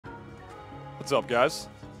What's up, guys?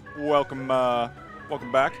 Welcome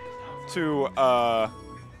back to a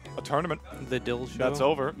tournament. The Dill Show. That's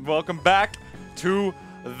over. Welcome back to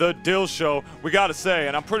the Dill Show. We gotta say,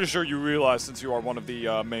 and I'm pretty sure you realize since you are one of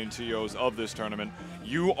the main TOs of this tournament,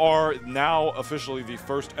 you are now officially the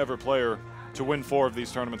first ever player to win 4 of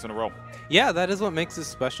these tournaments in a row. Yeah, that is what makes this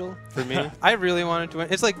special for me. I really wanted to win.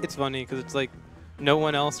 It's funny because it's like no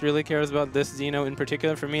one else really cares about this Xeno in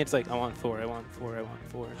particular. For me, it's like I want 4, I want 4, I want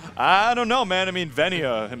 4. I don't know, man. I mean,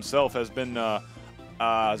 Venia himself has been,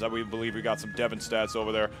 as we believe we got some Devon stats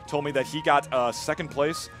over there, told me that he got second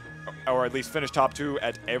place, or at least finished top 2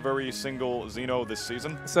 at every single Xeno this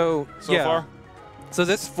season. So yeah. Far. So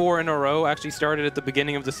this 4 in a row actually started at the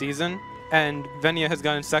beginning of the season, and Venia has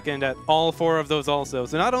gotten second at all 4 of those also.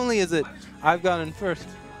 So not only is it I've gotten first,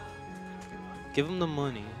 give him the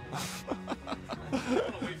money.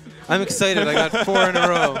 I'm excited. I got 4 in a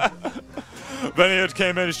row. Venia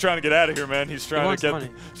came in. He's trying to get out of here, man. He's trying to get money.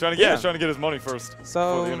 he's trying to get his money first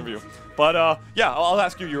for the interview. But yeah, I'll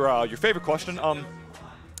ask you your favorite question. How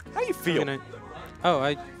do you feel?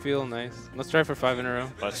 I feel nice. Let's try for 5 in a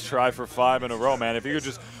row. Let's try for 5 in a row, man. If you could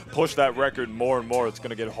just push that record more and more, it's going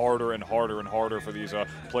to get harder and harder and harder for these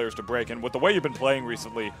players to break. And with the way you've been playing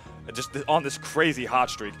recently, just on this crazy hot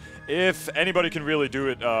streak, if anybody can really do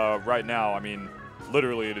it right now, I mean,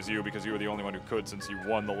 literally it is you, because you were the only one who could since you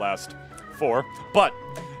won the last 4. But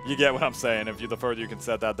you get what I'm saying. If the further you can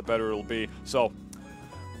set that, the better it'll be. So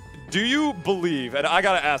do you believe, and I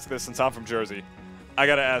got to ask this since I'm from Jersey, I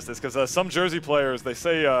gotta ask this because some Jersey players they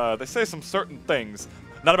say some certain things,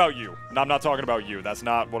 not about you. No, I'm not talking about you. That's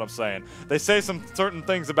not what I'm saying. They say some certain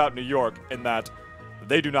things about New York in that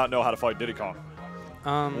they do not know how to fight Diddy Kong.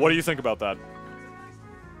 What do you think about that?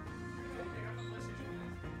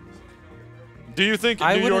 Do you think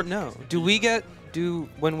I New York? wouldn't know.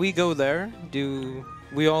 When we go there, do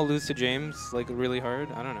we all lose to James like really hard?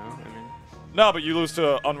 I don't know. I mean, No, but you lose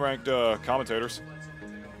to unranked commentators.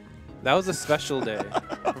 that was a special day.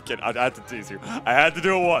 I'm kidding. I had to tease you. I had to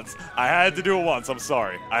do it once. I'm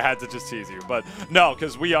sorry. I had to just tease you. But no,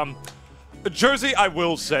 because we Jersey, I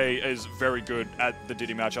will say, is very good at the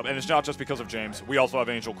Diddy matchup, and it's not just because of James. We also have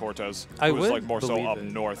Angel Cortez, who's like more so up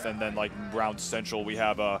north, and then like round central we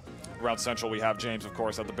have James, of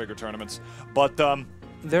course, at the bigger tournaments. But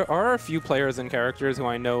there are a few players and characters who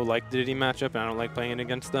I know like the Diddy matchup, and I don't like playing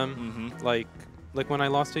against them. Like when I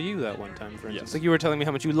lost to you that one time, for instance. Yes. Like you were telling me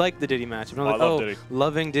how much you liked the Diddy matchup. And I'm like, I love Diddy.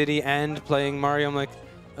 Loving Diddy and playing Mario. I'm like,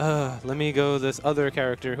 let me go this other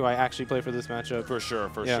character who I actually play for this matchup. For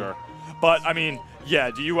sure. But I mean,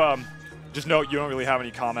 yeah. Do you just know you don't really have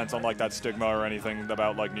any comments on like that stigma or anything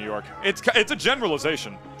about like New York? It's a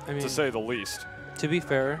generalization, to say the least. To be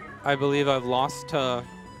fair, I believe I've lost to.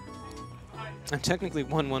 I technically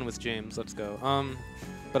won one with James. Let's go.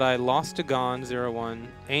 But I lost to Gon 0-1.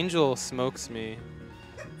 Angel smokes me,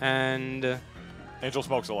 and Angel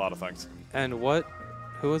smokes a lot of things. And what?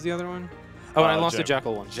 Who was the other one? Oh, and I lost to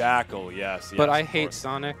Jackal once. Jackal, yes. But I hate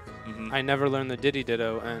Sonic. I never learned the Diddy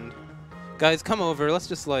Ditto. And guys, come over. Let's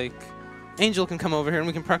just like, Angel can come over here and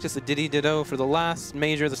we can practice the Diddy Ditto for the last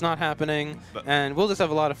major that's not happening, and we'll just have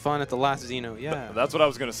a lot of fun at the last Xeno. Yeah. That's what I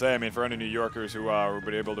was gonna say. I mean, for any New Yorkers who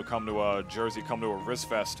were able to come to Jersey, come to a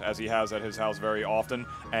Rizzfest as he has at his house very often,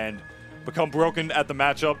 and become broken at the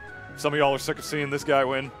matchup. Some of y'all are sick of seeing this guy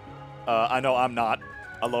win. I know I'm not.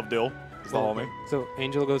 I love Dill. He's the homie. So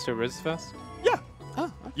Angel goes to Rizzfest? Yeah. Oh.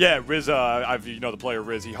 Okay. Yeah, Riz. You know the player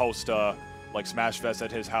Riz. He hosts like Smash Fest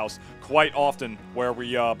at his house quite often, where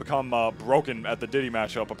we become broken at the Diddy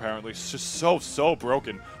matchup. Apparently, it's just so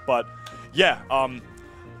broken. But yeah,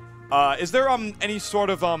 is there any sort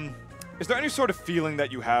of feeling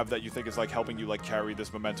that you have that you think is like helping you like carry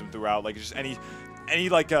this momentum throughout? Like just any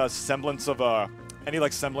like semblance of or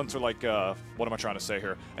like what am I trying to say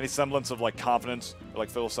here? Any semblance of like confidence or like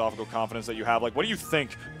philosophical confidence that you have? Like, what do you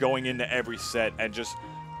think going into every set and just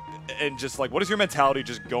like, what is your mentality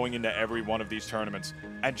just going into every one of these tournaments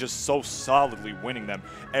and just so solidly winning them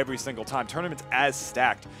every single time? Tournaments as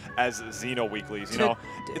stacked as Xeno weeklies, you know?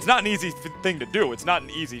 It's not an easy thing to do. It's not an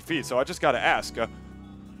easy feat. So I just got to ask,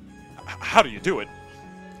 how do you do it?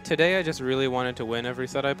 Today I just really wanted to win every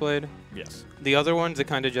set I played. Yes. The other ones, it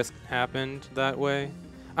kind of just happened that way.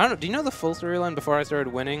 I don't know. Do you know the full storyline? Before I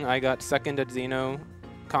started winning, I got second at Xeno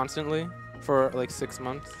constantly for like 6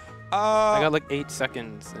 months. I got like 8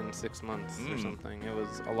 seconds in 6 months or something. It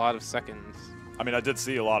was a lot of seconds. I mean, I did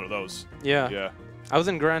see a lot of those. Yeah. Yeah. I was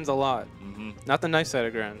in Grands a lot. Not the nice side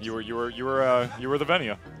of Grands. You were the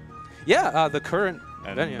Venia. Yeah, the current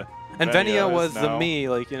Venia. And Venia was the me,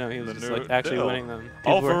 like, you know, he was just like actually Dill. winning them.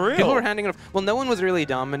 For real? People were handing it off. Well, no one was really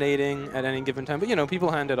dominating at any given time, but you know,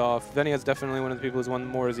 people handed off. Venia's definitely one of the people who's won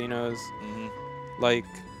more Xenos. Like,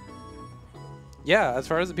 yeah, as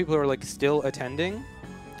far as the people who are like still attending,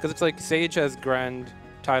 because it's like Sage has grand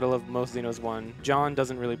title of most Xenos won. John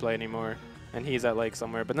doesn't really play anymore, and he's at like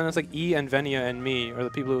somewhere. But then it's like E and Venia and me are the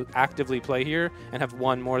people who actively play here and have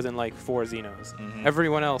won more than like 4 Xenos.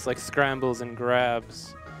 Everyone else like scrambles and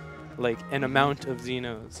grabs like an amount of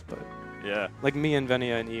Xenos, but yeah, like me and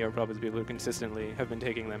Venia and E are probably the people who consistently have been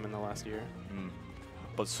taking them in the last year.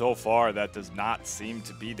 But so far, that does not seem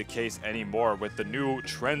to be the case anymore with the new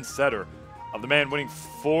trendsetter of the man winning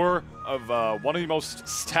 4 of one of the most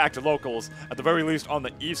stacked locals, at the very least on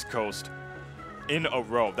the East Coast, in a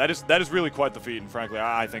row. That is really quite the feat, and frankly,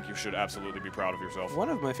 I think you should absolutely be proud of yourself. One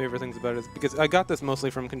of my favorite things about it is because I got this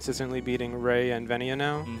mostly from consistently beating Ray and Venia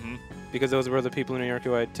now, because those were the people in New York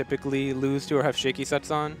who I typically lose to or have shaky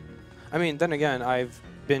sets on. I mean, then again, I've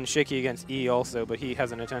been shaky against E also, but he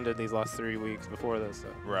hasn't attended these last 3 weeks before this. So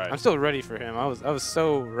right. I'm still ready for him. I was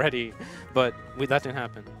so ready, but that didn't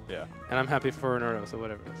happen. Yeah. And I'm happy for Nero, so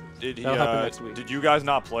whatever. Did he, that'll happen next week. Did you guys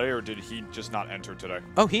not play, or did he just not enter today?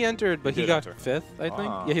 Oh, he entered, but he got 5th, I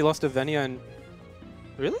think. Yeah, he lost to Venia and...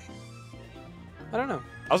 Really? I don't know.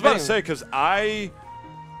 I was about to say, because I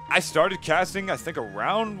started casting, I think,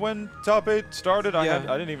 around when Top 8 started. I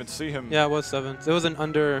didn't even see him. Yeah, it was 7th. It was an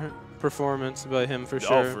underperformance by him for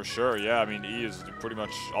sure. Oh, for sure, yeah. I mean, E is pretty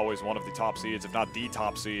much always one of the top seeds, if not the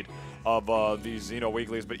top seed, of these Xeno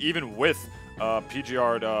Weeklies. But even with local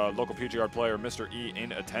PGR player Mr. E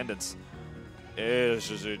in attendance, it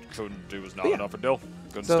was not enough for Dill.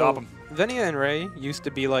 Couldn't stop him. Venia and Ray used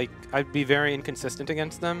to be like, I'd be very inconsistent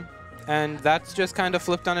against them. And that's just kind of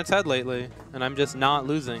flipped on its head lately. And I'm just not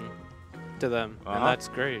losing to them. And that's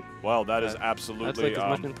great. Well, that is absolutely... That's like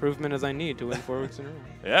as much improvement as I need to win 4 weeks in a row.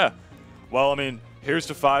 Yeah. Well, I mean, here's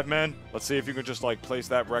to 5, man. Let's see if you can just like place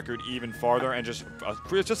that record even farther and just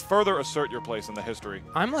further assert your place in the history.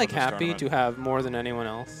 I'm like happy to have more than anyone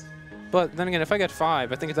else. But then again, if I get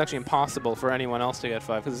 5, I think it's actually impossible for anyone else to get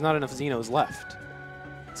 5 because there's not enough Xenos left.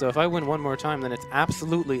 So if I win one more time, then it's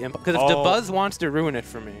absolutely impossible. Because if DeBuzz wants to ruin it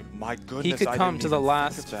for me, my goodness, he could come to the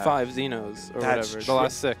last 5 Xenos or whatever, the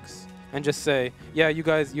last 6, and just say, "Yeah, you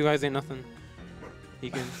guys ain't nothing." He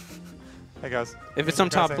can. Hey guys. If it's some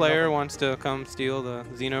top player wants to come steal the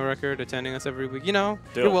Xeno record, attending us every week, you know,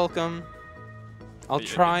 you're welcome. I'll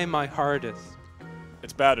try my hardest.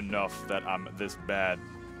 It's bad enough that I'm this bad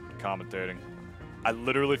commentating. I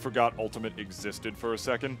literally forgot Ultimate existed for a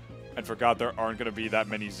second, and forgot there aren't going to be that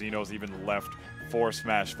many Xenos even left for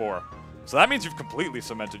Smash 4. So that means you've completely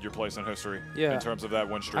cemented your place in history in terms of that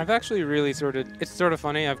win streak. I've actually really it's sort of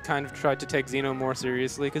funny, I've kind of tried to take Xeno more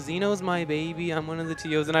seriously, because Xeno's my baby, I'm one of the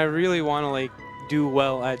TOs, and I really want to like do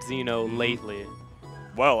well at Xeno lately.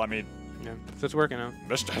 Well, I mean... Yeah, so it's working out.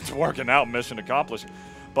 It's working out, mission accomplished.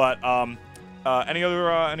 But, any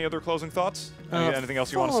other closing thoughts? Anything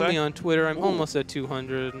else you want to say? Follow me on Twitter. I'm almost at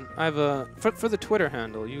 200. I have a for the Twitter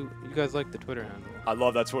handle. You guys like the Twitter handle? I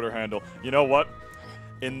love that Twitter handle. You know what?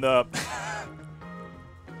 In the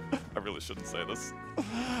I really shouldn't say this,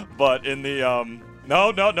 but in the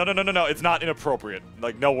no, it's not inappropriate.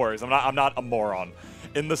 Like, no worries. I'm not a moron.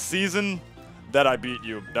 In the season that I beat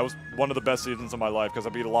you, that was one of the best seasons of my life because I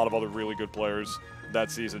beat a lot of other really good players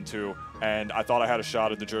that season too, and I thought I had a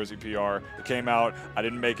shot at the Jersey PR. It came out, I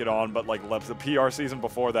didn't make it on, but like the PR season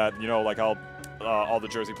before that, you know, like how all the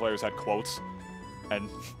Jersey players had quotes, and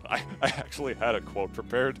I actually had a quote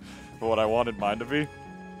prepared for what I wanted mine to be.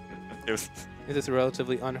 It was. Is this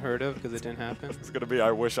relatively unheard of because it didn't happen? It's gonna be,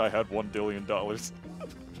 I wish I had $1 billion. Oh.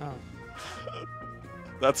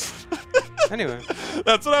 That's anyway.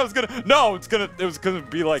 That's what I was gonna. No, it was gonna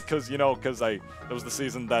be like, cause you know, it was the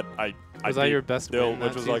season that I was that your best Dill, win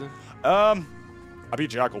which that was season? like, I beat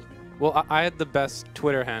Jackal. Well, I had the best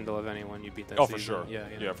Twitter handle of anyone you beat that season. For sure.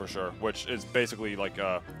 Yeah, for sure. Which is basically like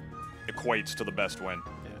equates to the best win.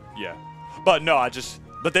 Yeah. But no,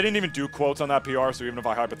 but they didn't even do quotes on that PR, so even if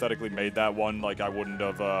I hypothetically made that one, like I wouldn't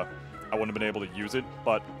have been able to use it.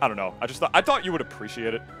 But I don't know. I thought you would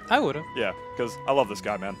appreciate it. I would have. Yeah, because I love this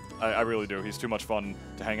guy, man. I really do. He's too much fun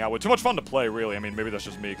to hang out with. Too much fun to play, really. I mean, maybe that's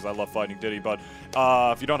just me because I love fighting Diddy. But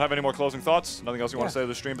if you don't have any more closing thoughts, nothing else you want to say to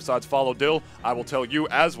the stream besides follow Dill, I will tell you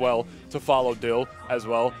as well to follow Dill as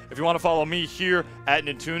well. If you want to follow me here at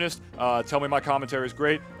Nintunist, tell me my commentary is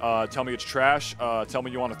great. Tell me it's trash. Tell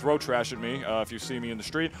me you want to throw trash at me if you see me in the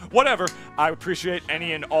street. Whatever. I appreciate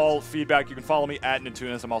any and all feedback. You can follow me at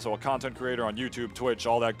Nintunist. I'm also a content creator on YouTube, Twitch,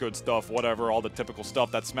 all that good stuff, whatever, all the typical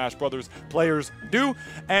stuff that Smash Brothers players do.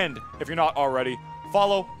 And if you're not already,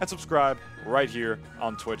 follow and subscribe right here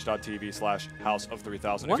on twitch.tv/House of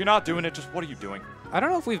 3000. If you're not doing it, just what are you doing? I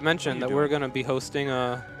don't know if we've mentioned that we're going to be hosting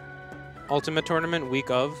a Ultimate Tournament week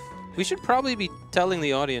of. We should probably be telling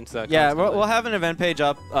the audience that. Yeah, we'll have an event page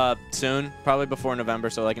up soon, probably before November,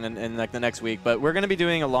 so like in like the next week. But we're going to be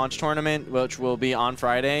doing a launch tournament, which will be on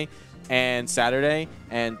Friday and Saturday,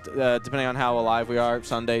 and depending on how alive we are,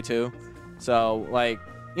 Sunday too. So like,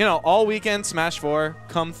 you know, all weekend Smash 4,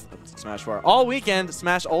 Smash 4. All weekend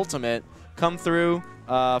Smash Ultimate, come through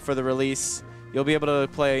for the release. You'll be able to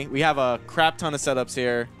play. We have a crap ton of setups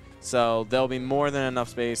here. So there'll be more than enough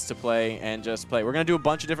space to play and just play. We're gonna do a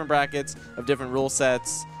bunch of different brackets of different rule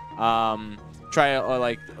sets. Try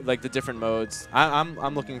like the different modes.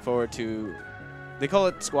 I'm looking forward to. They call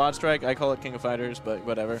it Squad Strike. I call it King of Fighters, but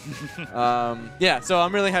whatever. Yeah. So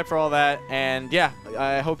I'm really hyped for all that, and yeah,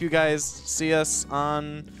 I hope you guys see us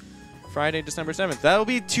on Friday, December 7th. That'll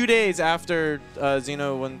be 2 days after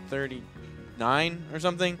XenoOne139 or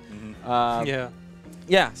something. Yeah.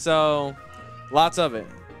 Yeah. So lots of it.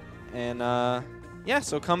 And, yeah,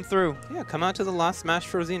 so come through. Yeah, come out to the last Smash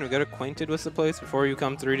for Xeno. Get acquainted with the place before you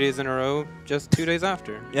come 3 days in a row, just 2 days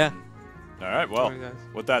after. Yeah. All right, well,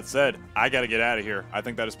 with that said, I got to get out of here. I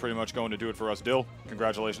think that is pretty much going to do it for us. Dill,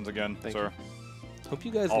 congratulations again, sir. Hope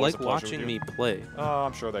you guys Always like a pleasure watching with me you. play.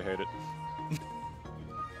 I'm sure they hate it.